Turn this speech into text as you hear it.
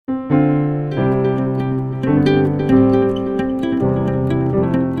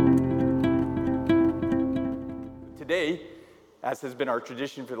as has been our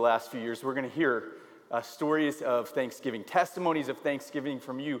tradition for the last few years, we're going to hear stories of Thanksgiving, testimonies of Thanksgiving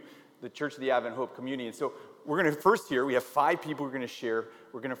from you, the Church of the Advent Hope community. And so we're going to first hear, we have 5 people we're going to share.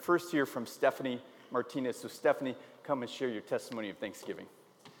 We're going to first hear from Stephanie Martinez. So Stephanie, come and share your testimony of Thanksgiving.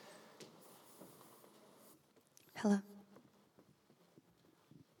 Hello.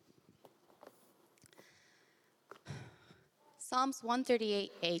 Psalms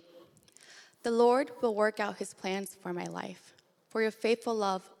 138:8. The Lord will work out his plans for my life. For your faithful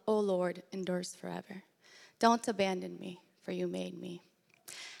love, O Lord, endures forever. Don't abandon me, for you made me.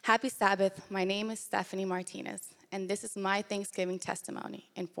 Happy Sabbath. My name is Stephanie Martinez, and this is my Thanksgiving testimony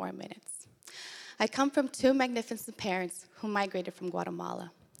in 4 minutes. I come from 2 magnificent parents who migrated from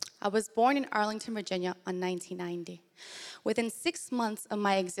Guatemala. I was born in Arlington, Virginia in 1990. Within 6 months of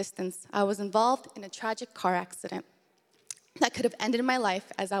my existence, I was involved in a tragic car accident that could have ended my life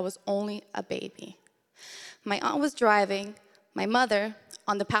as I was only a baby. My aunt was driving, my mother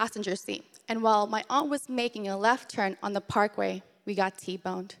on the passenger seat, and while my aunt was making a left turn on the parkway, we got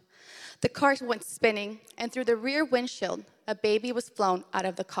T-boned. The car went spinning, and through the rear windshield, a baby was flown out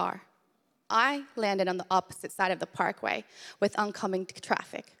of the car. I landed on the opposite side of the parkway with oncoming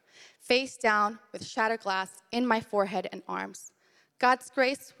traffic, face down with shattered glass in my forehead and arms. God's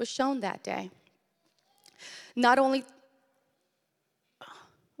grace was shown that day. Not only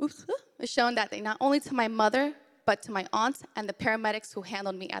to my mother, but to my aunt and the paramedics who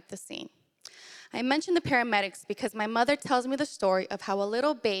handled me at the scene. I mention the paramedics because my mother tells me the story of how a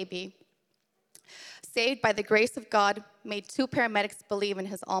little baby, saved by the grace of God, made 2 paramedics believe in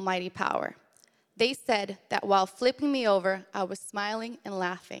his almighty power. They said that while flipping me over, I was smiling and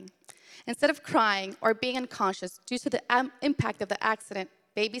laughing. Instead of crying or being unconscious due to the impact of the accident,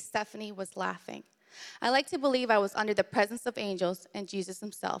 baby Stephanie was laughing. I like to believe I was under the presence of angels and Jesus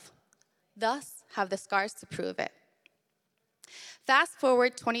himself. Thus, have the scars to prove it. Fast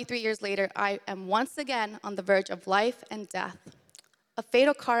forward 23 years later, I am once again on the verge of life and death. A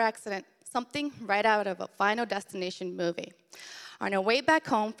fatal car accident, something right out of a Final Destination movie. On our way back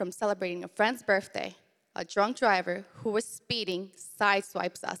home from celebrating a friend's birthday, a drunk driver who was speeding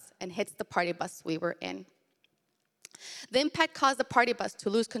sideswipes us and hits the party bus we were in. The impact caused the party bus to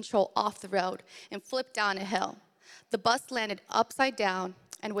lose control off the road and flip down a hill. The bus landed upside down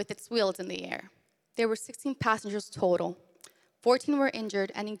and with its wheels in the air. There were 16 passengers total. 14 were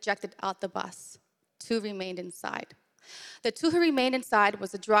injured and ejected out the bus. 2 remained inside. The 2 who remained inside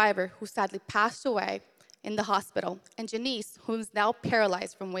was the driver, who sadly passed away in the hospital, and Janice, who is now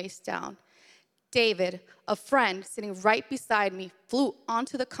paralyzed from waist down. David, a friend sitting right beside me, flew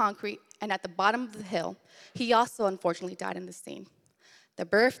onto the concrete and at the bottom of the hill. He also unfortunately died in the scene. The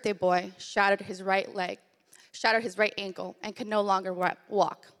birthday boy shattered his right ankle and could no longer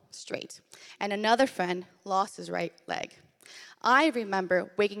walk straight. And another friend lost his right leg. I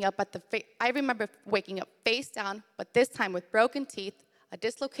remember waking up face down, but this time with broken teeth, a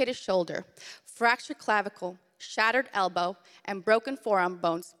dislocated shoulder, fractured clavicle, shattered elbow, and broken forearm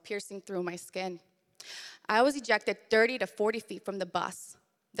bones piercing through my skin. I was ejected 30 to 40 feet from the bus.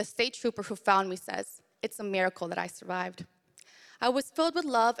 The state trooper who found me says, "It's a miracle that I survived." I was filled with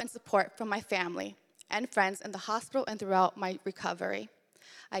love and support from my family and friends in the hospital and throughout my recovery.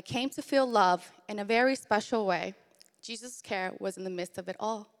 I came to feel love in a very special way. Jesus' care was in the midst of it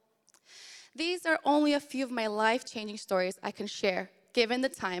all. These are only a few of my life-changing stories I can share, given the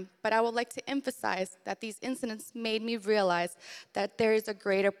time, but I would like to emphasize that these incidents made me realize that there is a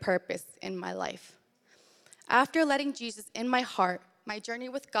greater purpose in my life. After letting Jesus in my heart, my journey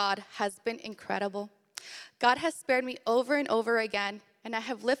with God has been incredible. God has spared me over and over again, and I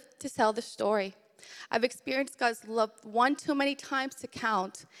have lived to tell the story. I've experienced God's love one too many times to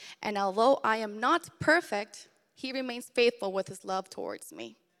count, and although I am not perfect, he remains faithful with his love towards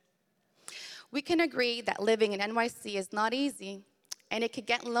me. We can agree that living in NYC is not easy, and it can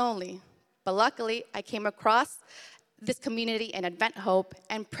get lonely, but luckily I came across this community in Advent Hope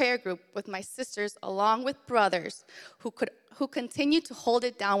and prayer group with my sisters along with brothers who continue to hold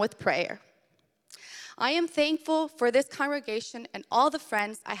it down with prayer. I am thankful for this congregation and all the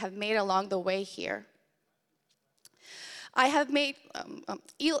friends I have made along the way here. I have made,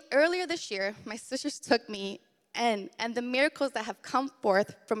 earlier this year, my sisters took me and the miracles that have come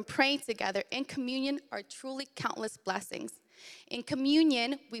forth from praying together in communion are truly countless blessings. In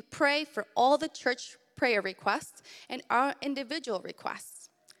communion, we pray for all the church prayer requests and our individual requests.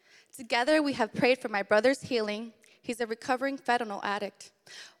 Together, we have prayed for my brother's healing. He's a recovering fentanyl addict.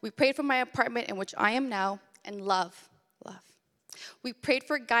 We prayed for my apartment in which I am now, and love. We prayed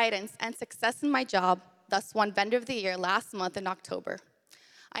for guidance and success in my job, thus won Vendor of the Year last month in October.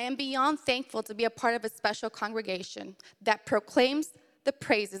 I am beyond thankful to be a part of a special congregation that proclaims the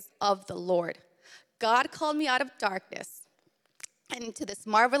praises of the Lord. God called me out of darkness and into this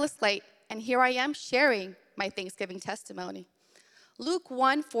marvelous light, and here I am sharing my Thanksgiving testimony. Luke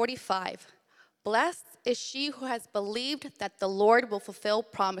 1:45. Blessed is she who has believed that the Lord will fulfill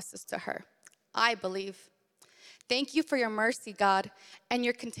promises to her. I believe. Thank you for your mercy, God, and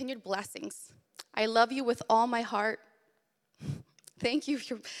your continued blessings. I love you with all my heart. Thank you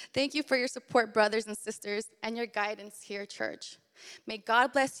for your support, brothers and sisters, and your guidance here, church. May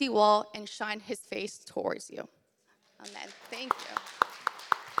God bless you all and shine his face towards you. Amen. Thank you.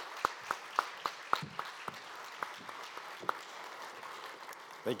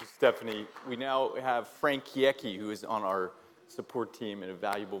 Thank you, Stephanie. We now have Frank Kiecki, who is on our support team and a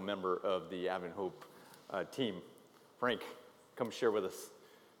valuable member of the Advent Hope team. Frank, come share with us.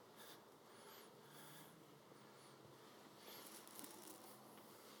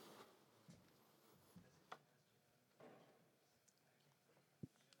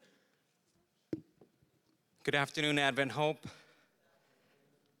 Good afternoon, Advent Hope.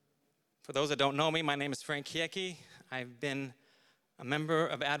 For those that don't know me, my name is Frank Kiecki. I've been a member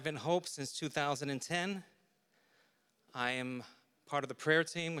of Advent Hope since 2010. I am part of the prayer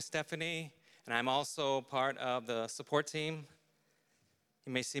team with Stephanie, and I'm also part of the support team.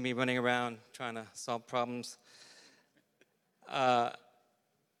 You may see me running around trying to solve problems. I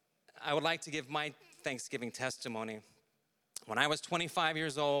would like to give my Thanksgiving testimony. When I was 25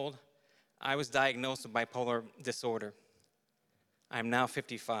 years old, I was diagnosed with bipolar disorder. I'm now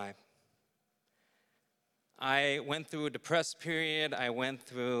 55. I went through a depressed period, I went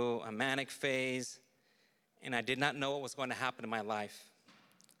through a manic phase, and I did not know what was going to happen in my life.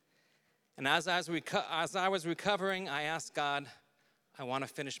 And as I was recovering, I asked God, I want to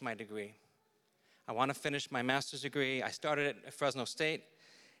finish my degree. I want to finish my master's degree. I started it at Fresno State,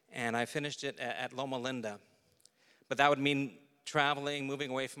 and I finished it at Loma Linda. But that would mean traveling, moving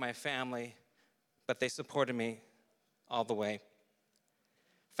away from my family, but they supported me all the way.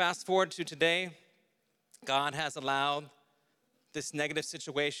 Fast forward to today, God has allowed this negative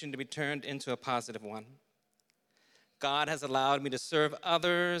situation to be turned into a positive one. God has allowed me to serve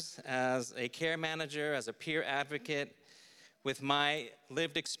others as a care manager, as a peer advocate, with my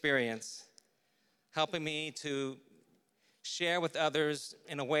lived experience, helping me to share with others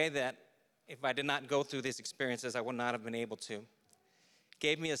in a way that if I did not go through these experiences, I would not have been able to.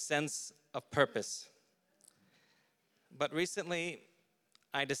 Gave me a sense of purpose. But recently,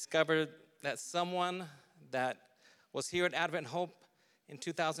 I discovered that someone that was here at Advent Hope in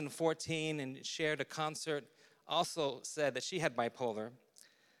 2014 and shared a concert also said that she had bipolar,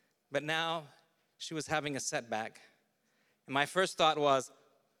 but now she was having a setback. And my first thought was,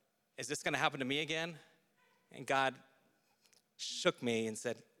 is this going to happen to me again? And God shook me and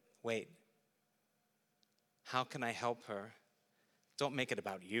said, wait, how can I help her? Don't make it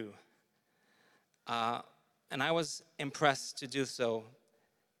about you. And I was impressed to do so.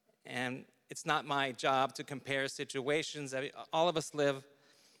 And it's not my job to compare situations. All of us live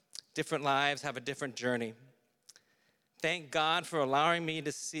different lives, have a different journey. Thank God for allowing me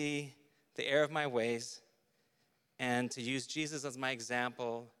to see the error of my ways and to use Jesus as my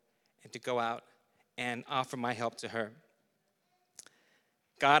example and to go out and offer my help to her.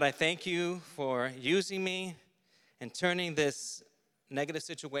 God, I thank you for using me and turning this negative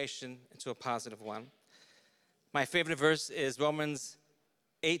situation into a positive one. My favorite verse is Romans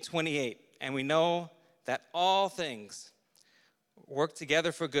 8:28, and we know that all things work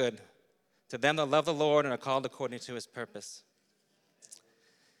together for good to them that love the Lord and are called according to his purpose.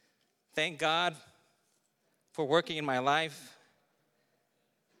 Thank God for working in my life.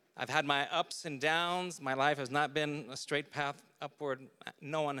 I've had my ups and downs. My life has not been a straight path upward.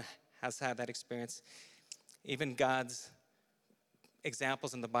 No one has had that experience. Even God's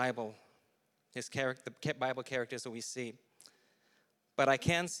examples in the Bible, the Bible characters that we see. But I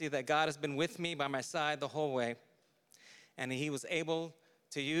can see that God has been with me by my side the whole way, and he was able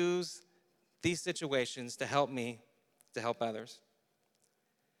to use these situations to help me, to help others.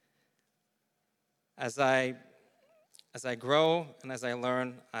 As I grow and as I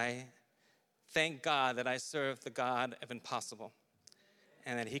learn, I thank God that I serve the God of impossible,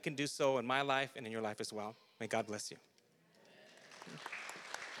 and that he can do so in my life and in your life as well. May God bless you.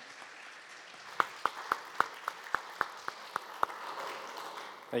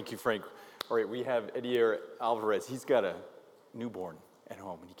 Thank you, Frank. All right, we have Edier Alvarez. He's got a newborn at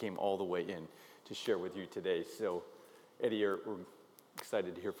home, and he came all the way in to share with you today. So, Edier, we're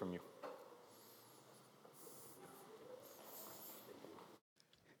excited to hear from you.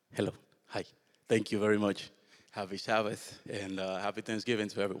 Hello. Hi. Thank you very much. Happy Sabbath and happy Thanksgiving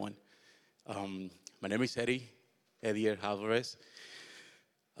to everyone. My name is Eddie Alvarez.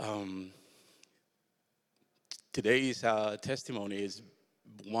 Today's testimony is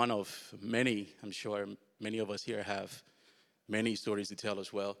one of many. I'm sure many of us here have many stories to tell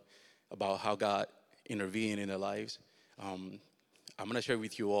as well about how God intervened in their lives. I'm going to share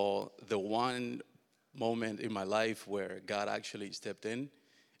with you all the one moment in my life where God actually stepped in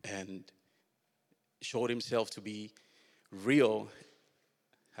and showed himself to be real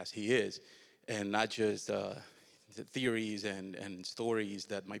as he is, and not just the theories and stories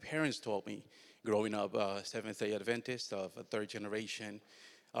that my parents told me growing up, Seventh-day Adventist of a third generation,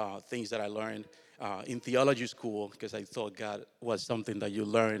 things that I learned in theology school, because I thought God was something that you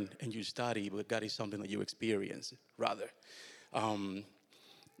learn and you study, but God is something that you experience, rather.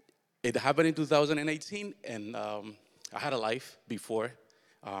 It happened in 2018, and I had a life before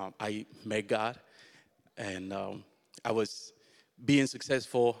I met God, and I was being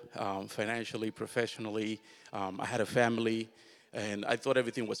successful financially, professionally. I had a family, and I thought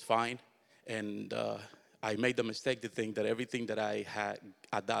everything was fine. And I made the mistake to think that everything that I had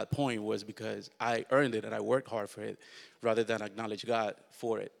at that point was because I earned it and I worked hard for it, rather than acknowledge God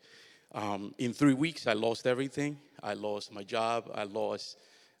for it. In 3 weeks, I lost everything. I lost my job. I lost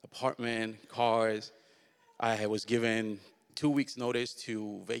apartment, cars. I was given 2 weeks' notice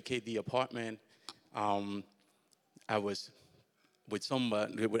to vacate the apartment. I was with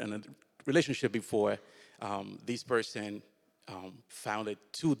someone in a relationship before. This person found it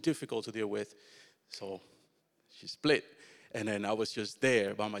too difficult to deal with, so she split. And then I was just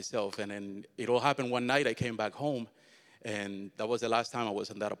there by myself. And then it all happened one night. I came back home, and that was the last time I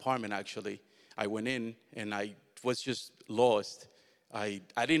was in that apartment, actually. I went in, and I was just lost. I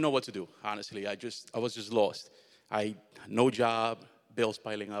didn't know what to do, honestly. I was just lost. No job, bills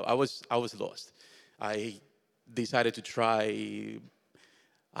piling up. I was lost. I decided to try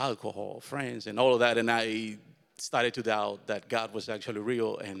alcohol, friends, and all of that, and I started to doubt that God was actually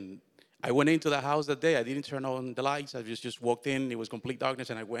real. And I went into the house that day. I didn't turn on the lights. I just walked in. It was complete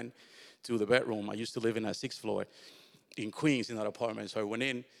darkness, and I went to the bedroom. I used to live in a 6th floor in Queens in that apartment. So I went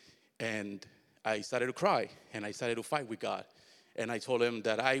in, and I started to cry, and I started to fight with God. And I told him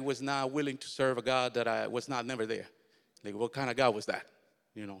that I was not willing to serve a God that I was not never there. Like, what kind of God was that?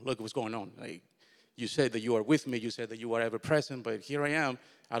 You know, look what's going on. Like, you said that you are with me. You said that you are ever present, but here I am.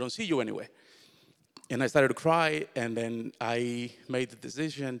 I don't see you anywhere. And I started to cry, and then I made the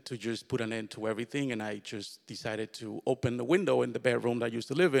decision to just put an end to everything, and I just decided to open the window in the bedroom that I used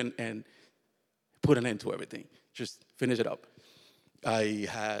to live in and put an end to everything, just finish it up. I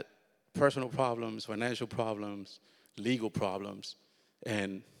had personal problems, financial problems, legal problems,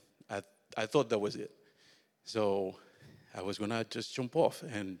 and I thought that was it. So I was gonna just jump off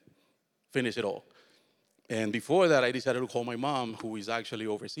and finish it all. And before that, I decided to call my mom, who is actually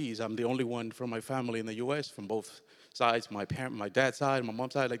overseas. I'm the only one from my family in the U.S., from both sides, my dad's side, my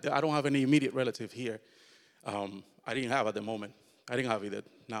mom's side. Like, I don't have any immediate relative here. I didn't have at the moment. I didn't have either.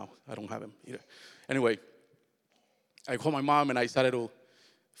 Now I don't have him either. Anyway, I called my mom, and I started to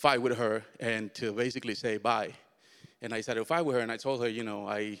fight with her and to basically say bye. And I started to fight with her, and I told her, you know,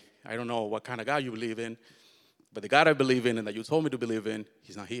 I don't know what kind of God you believe in, but the God I believe in and that you told me to believe in,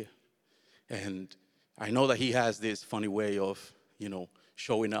 he's not here. And I know that he has this funny way of, you know,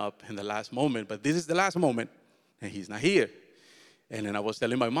 showing up in the last moment, but this is the last moment, and he's not here. And then I was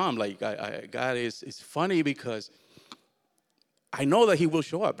telling my mom, like, God is funny because I know that he will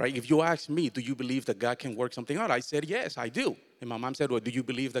show up, right? If you ask me, do you believe that God can work something out? I said, yes, I do. And my mom said, well, do you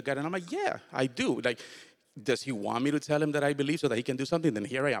believe that God? And I'm like, yeah, I do. Like, does he want me to tell him that I believe so that he can do something? Then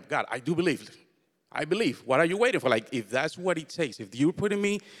here I am. God, I do believe. I believe. What are you waiting for? Like, if that's what it takes, if you're putting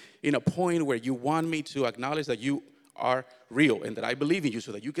me in a point where you want me to acknowledge that you are real and that I believe in you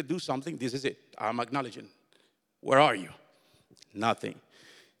so that you can do something, this is it. I'm acknowledging. Where are you? Nothing.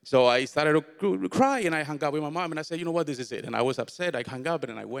 So I started to cry, and I hung up with my mom, and I said, you know what, this is it. And I was upset. I hung up,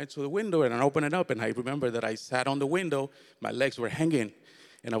 and I went to the window, and I opened it up, and I remember that I sat on the window. My legs were hanging,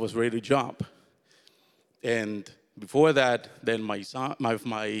 and I was ready to jump. And before that, then my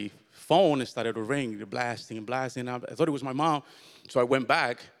phone started to ring, blasting and blasting. I thought it was my mom, so I went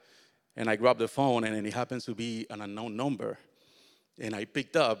back, and I grabbed the phone, and then it happens to be an unknown number. And I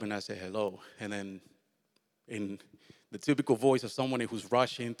picked up, and I said, hello. And then in the typical voice of someone who's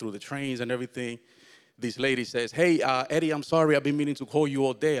rushing through the trains and everything, this lady says, hey, Eddie, I'm sorry. I've been meaning to call you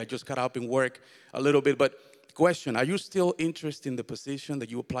all day. I just got up and work a little bit. But question, are you still interested in the position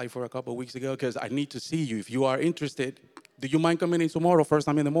that you applied for a couple of weeks ago? Because I need to see you. If you are interested, do you mind coming in tomorrow, first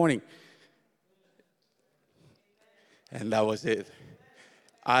time in the morning? And that was it.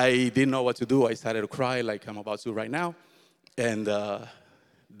 I didn't know what to do. I started to cry like I'm about to right now. And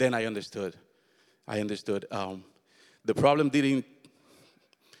then I understood. I understood. The problem didn't,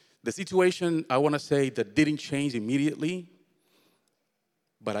 the situation, I want to say, that didn't change immediately,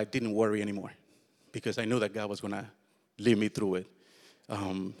 but I didn't worry anymore because I knew that God was going to lead me through it.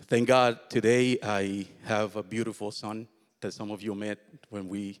 Thank God today I have a beautiful son that some of you met when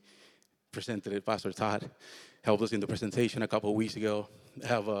we presented it. Pastor Todd helped us in the presentation a couple of weeks ago. I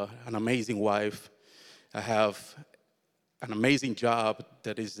have an amazing wife. I have an amazing job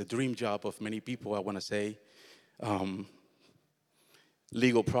that is the dream job of many people, I want to say.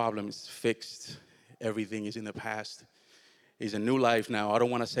 Legal problems fixed. Everything is in the past. It's a new life now. I don't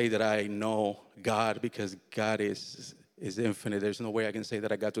want to say that I know God because God is infinite. There's no way I can say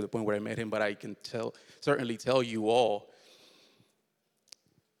that I got to the point where I met him, but I can certainly tell you all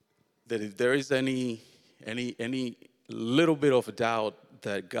that if there is any little bit of doubt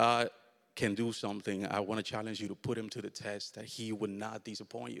that God can do something, I want to challenge you to put him to the test, that he would not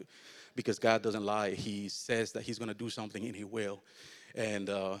disappoint you, because God doesn't lie. He says that he's going to do something, and he will. And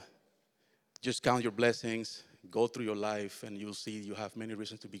just count your blessings, go through your life, and you'll see you have many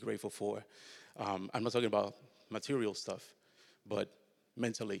reasons to be grateful for. I'm not talking about material stuff, but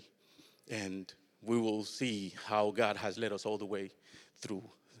mentally. And we will see how God has led us all the way through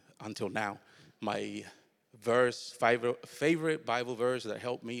until now. My favorite Bible verse that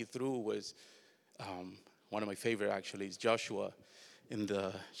helped me through was one of my favorite, actually, is Joshua in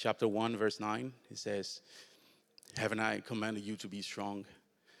the chapter 1, verse 9. It says, "Haven't I commanded you to be strong?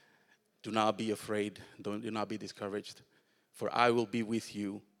 Do not be afraid. Do not be discouraged, for I will be with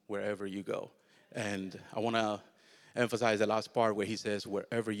you wherever you go." And I want to emphasize the last part where he says,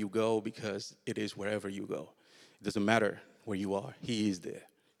 wherever you go, because it is wherever you go. It doesn't matter where you are. He is there.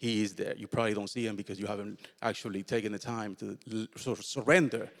 He is there. You probably don't see him because you haven't actually taken the time to sort of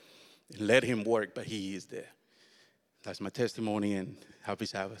surrender and let him work, but he is there. That's my testimony, and happy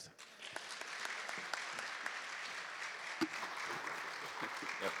Sabbath.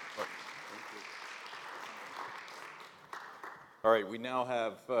 All right, we now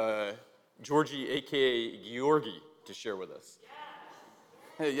have Georgie, a.k.a. Georgi, to share with us.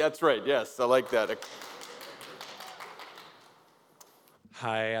 Hey, that's right, yes, I like that.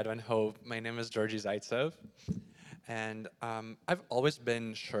 Hi, Advent Hope. My name is Georgi Zaitsev, and I've always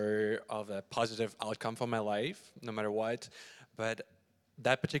been sure of a positive outcome for my life, no matter what. But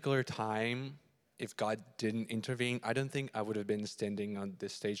that particular time, if God didn't intervene, I don't think I would have been standing on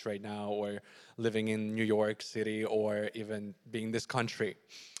this stage right now, or living in New York City, or even being in this country.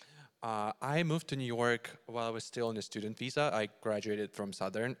 I moved to New York while I was still on a student visa. I graduated from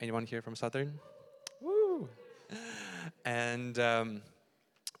Southern. Anyone here from Southern? Woo! And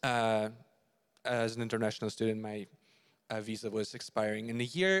uh, as an international student, my visa was expiring in a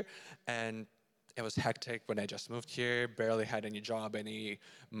year, and it was hectic when I just moved here. Barely had any job, any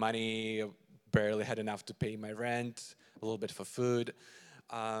money, barely had enough to pay my rent, a little bit for food.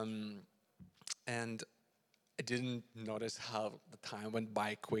 And I didn't notice how the time went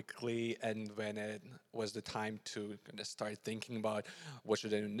by quickly, and when it was the time to kind of start thinking about what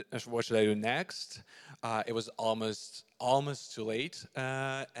should I do next, it was almost too late,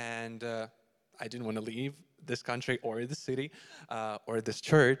 and I didn't want to leave this country or this city or this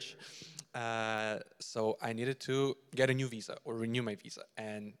church, so I needed to get a new visa or renew my visa.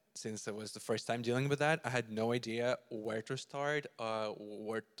 And since it was the first time dealing with that, I had no idea where to start,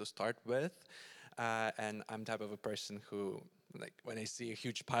 what to start with. And I'm type of a person who, like, when I see a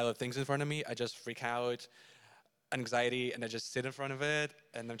huge pile of things in front of me, I just freak out, anxiety, and I just sit in front of it,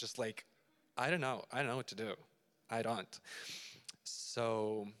 and I'm just like, I don't know what to do. I don't.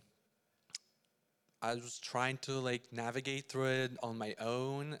 So I was trying to like navigate through it on my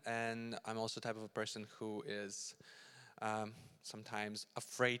own, and I'm also the type of a person who is sometimes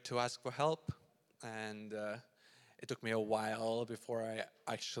afraid to ask for help, and it took me a while before I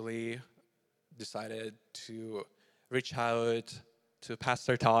actually decided to reach out to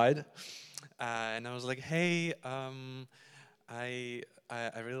Pastor Todd, and I was like, "Hey, I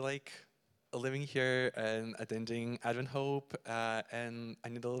really like living here and attending Advent Hope, and I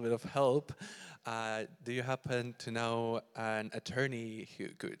need a little bit of help. Do you happen to know an attorney who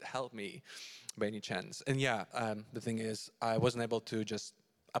could help me by any chance?" And yeah, the thing is, I wasn't able to just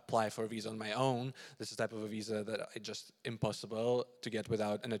apply for a visa on my own. This is the type of a visa that I just impossible to get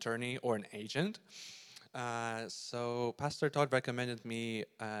without an attorney or an agent. So Pastor Todd recommended me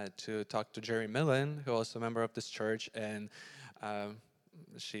to talk to Jerry Millen, who is also a member of this church, and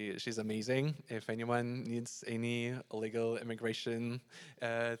she's amazing. If anyone needs any legal immigration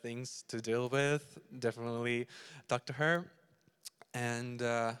things to deal with, definitely talk to her. And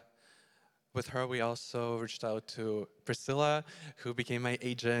with her, we also reached out to Priscilla, who became my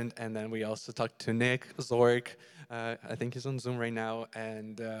agent, and then we also talked to Nick Zork. I think he's on Zoom right now,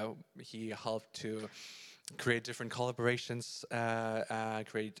 and he helped to create different collaborations,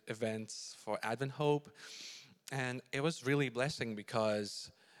 create events for Advent Hope. And it was really a blessing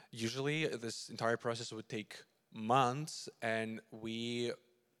because usually this entire process would take months, and we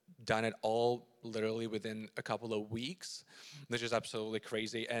done it all literally within a couple of weeks, which is absolutely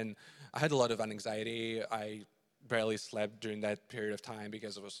crazy. And I had a lot of anxiety. I barely slept during that period of time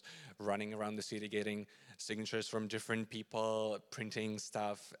because I was running around the city getting signatures from different people, printing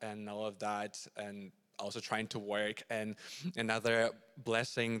stuff and all of that, and also trying to work. And another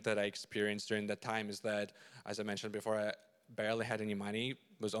blessing that I experienced during that time is that, as I mentioned before, I barely had any money,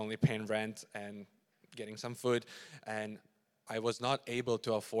 was only paying rent and getting some food, and I was not able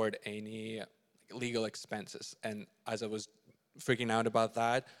to afford any legal expenses. And as I was freaking out about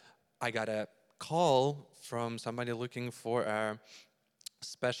that, I got a call from somebody looking for a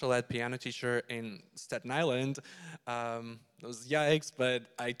special ed piano teacher in Staten Island. It was yikes, but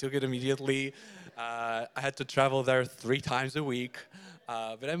I took it immediately. I had to travel there 3 times a week,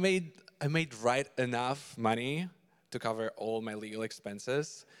 but I made right enough money to cover all my legal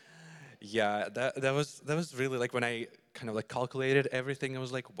expenses. Yeah, that was really like when I kind of like calculated everything. I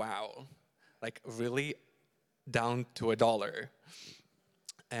was like, wow, like really down to a dollar,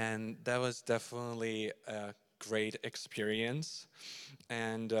 and that was definitely a great experience.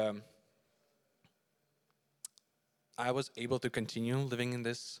 And I was able to continue living in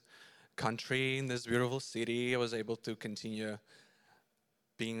this country, in this beautiful city. I was able to continue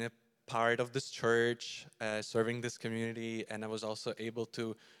being a part of this church, serving this community, and I was also able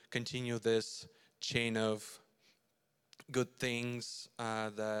to continue this chain of good things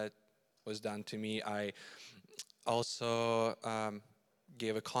that was done to me. I also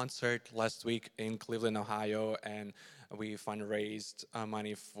gave a concert last week in Cleveland, Ohio, and we fundraised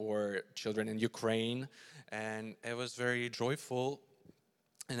money for children in Ukraine, and it was very joyful,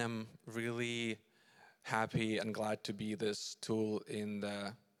 and I'm really happy and glad to be this tool in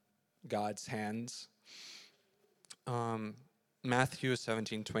God's hands. Matthew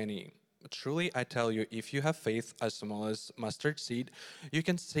 17:20. Truly I tell you, if you have faith as small as mustard seed, you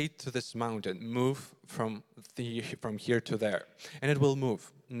can say to this mountain, move from here to there, and it will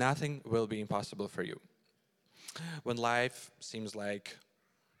move. Nothing will be impossible for you. When life seems like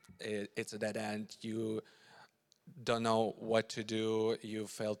it's a dead end, you don't know what to do, you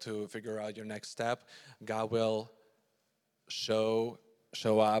fail to figure out your next step, God will show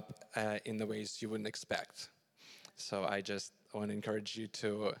up in the ways you wouldn't expect. So I just want to encourage you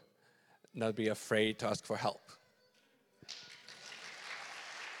to not be afraid to ask for help.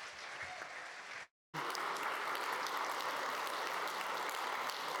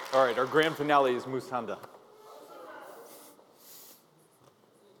 All right, our grand finale is Musanda.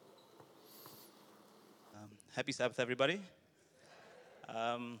 Happy Sabbath, everybody.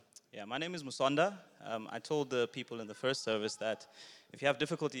 My name is Musonda. I told the people in the first service that if you have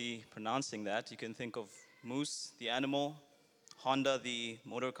difficulty pronouncing that, you can think of Moose, the animal, Honda, the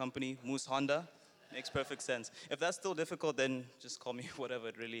motor company, Moose Honda. Makes perfect sense. If that's still difficult, then just call me whatever.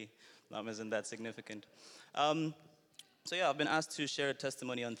 It really isn't that significant. I've been asked to share a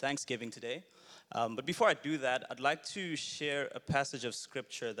testimony on Thanksgiving today. But before I do that, I'd like to share a passage of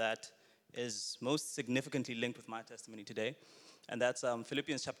scripture that is most significantly linked with my testimony today. And that's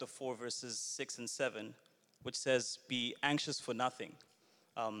Philippians chapter 4, verses 6 and 7, which says, be anxious for nothing,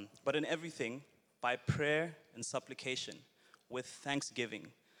 but in everything, by prayer and supplication, with thanksgiving,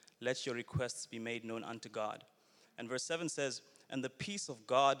 let your requests be made known unto God. And verse 7 says, and the peace of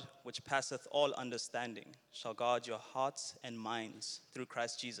God, which passeth all understanding, shall guard your hearts and minds through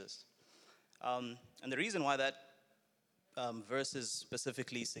Christ Jesus. And the reason why that verse is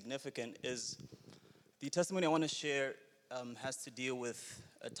specifically significant is the testimony I want to share has to deal with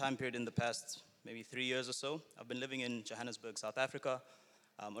a time period in the past maybe 3 years or so. I've been living in Johannesburg, South Africa.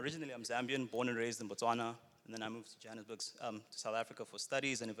 Originally, I'm Zambian, born and raised in Botswana, and then I moved to Johannesburg, to South Africa for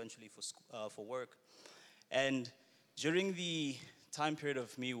studies and eventually for work. And during the time period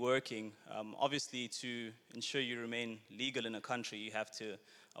of me working, obviously to ensure you remain legal in a country, you have to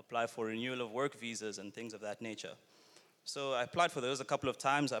apply for renewal of work visas and things of that nature. So I applied for those a couple of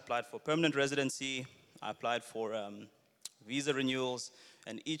times. I applied for permanent residency. I applied for visa renewals,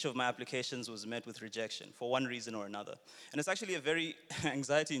 and each of my applications was met with rejection for one reason or another. And it's actually a very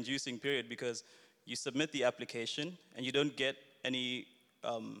anxiety-inducing period because you submit the application and you don't get any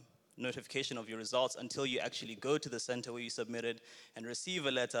notification of your results until you actually go to the center where you submitted and receive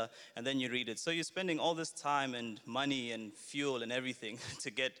a letter, and then you read it. So you're spending all this time and money and fuel and everything to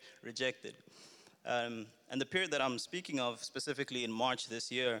get rejected. And the period that I'm speaking of, specifically in March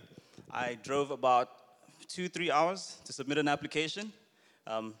this year, I drove about 2-3 hours to submit an application,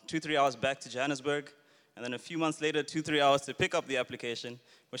 2-3 hours back to Johannesburg, and then a few months later, 2-3 hours to pick up the application,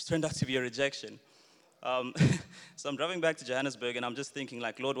 which turned out to be a rejection. Um, so I'm driving back to Johannesburg, and I'm just thinking,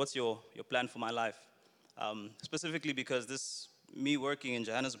 like, Lord, what's your plan for my life? Specifically because me working in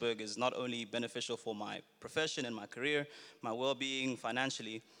Johannesburg is not only beneficial for my profession and my career, my well-being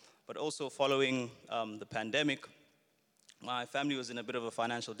financially, but also following the pandemic, my family was in a bit of a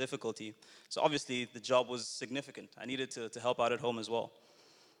financial difficulty. So obviously the job was significant. I needed to help out at home as well.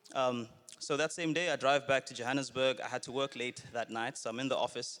 So that same day, I drive back to Johannesburg. I had to work late that night, so I'm in the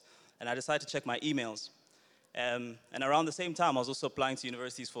office, and I decided to check my emails. And around the same time, I was also applying to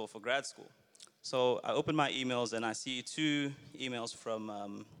universities for grad school. So I opened my emails, and I see 2 emails from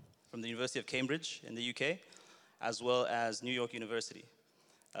the University of Cambridge in the UK, as well as New York University.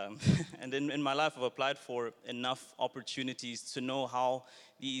 And in my life, I've applied for enough opportunities to know how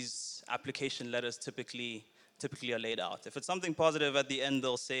these application letters typically are laid out. If it's something positive, at the end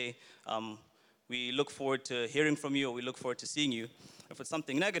they'll say, we look forward to hearing from you, or we look forward to seeing you. If it's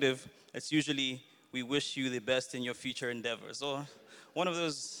something negative, it's usually, we wish you the best in your future endeavors, or one of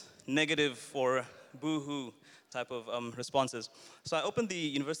those negative or boo-hoo type of responses. So I opened the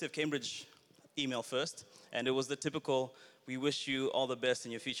University of Cambridge email first, and it was the typical, we wish you all the best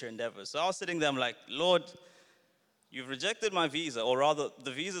in your future endeavors. So I was sitting there, I'm like, Lord, you've rejected my visa, or rather,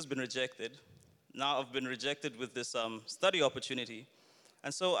 the visa's been rejected. Now I've been rejected with this study opportunity.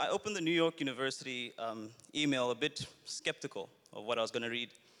 And so I opened the New York University email a bit skeptical of what I was going to read.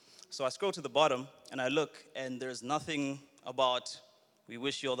 So I scroll to the bottom, and I look, and there's nothing about, we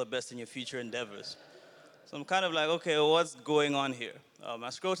wish you all the best in your future endeavors. So I'm kind of like, okay, well, what's going on here? I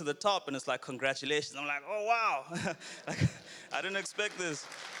scroll to the top, and it's like, congratulations. I'm like, oh, wow. Like, I didn't expect this.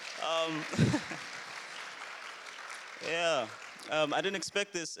 Yeah, I didn't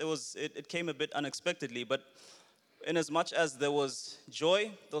expect this. It came a bit unexpectedly, but in as much as there was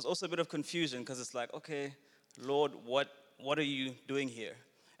joy, there was also a bit of confusion, because it's like, okay, Lord, what are you doing here?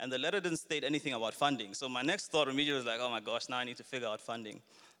 And the letter didn't state anything about funding. So my next thought immediately was like, oh my gosh, now I need to figure out funding,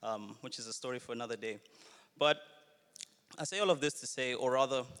 which is a story for another day. But I say all of this to say, or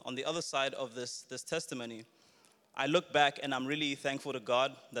rather, on the other side of this testimony, I look back and I'm really thankful to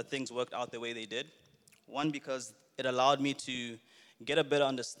God that things worked out the way they did. One, because it allowed me to get a better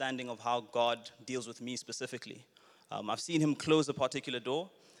understanding of how God deals with me specifically. I've seen him close a particular door,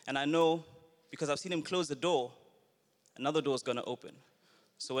 and I know because I've seen him close the door, another door is going to open.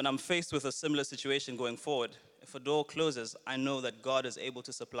 So when I'm faced with a similar situation going forward, if a door closes, I know that God is able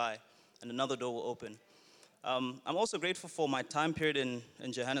to supply, and another door will open. I'm also grateful for my time period in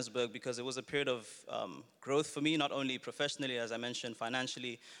Johannesburg, because it was a period of growth for me, not only professionally, as I mentioned,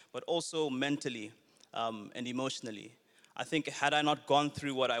 financially, but also mentally and emotionally. I think had I not gone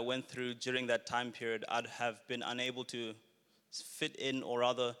through what I went through during that time period, I'd have been unable to fit in, or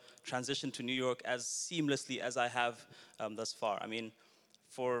rather transition to New York as seamlessly as I have thus far. I mean,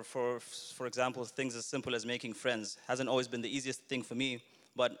 for example, things as simple as making friends hasn't always been the easiest thing for me,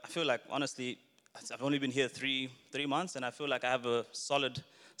 but I feel like, honestly, I've only been here three months, and I feel like I have a solid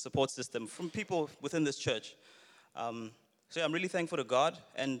support system from people within this church. So yeah, I'm really thankful to God,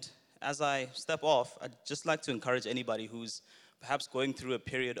 and as I step off, I'd just like to encourage anybody who's perhaps going through a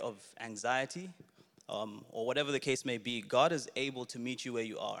period of anxiety, or whatever the case may be. God is able to meet you where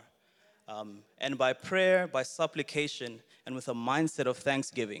you are. And by prayer, by supplication, and with a mindset of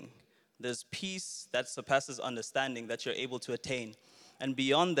thanksgiving, there's peace that surpasses understanding that you're able to attain. And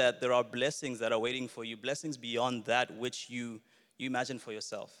beyond that, there are blessings that are waiting for you, blessings beyond that which you imagine for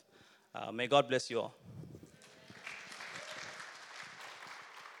yourself. May God bless you all.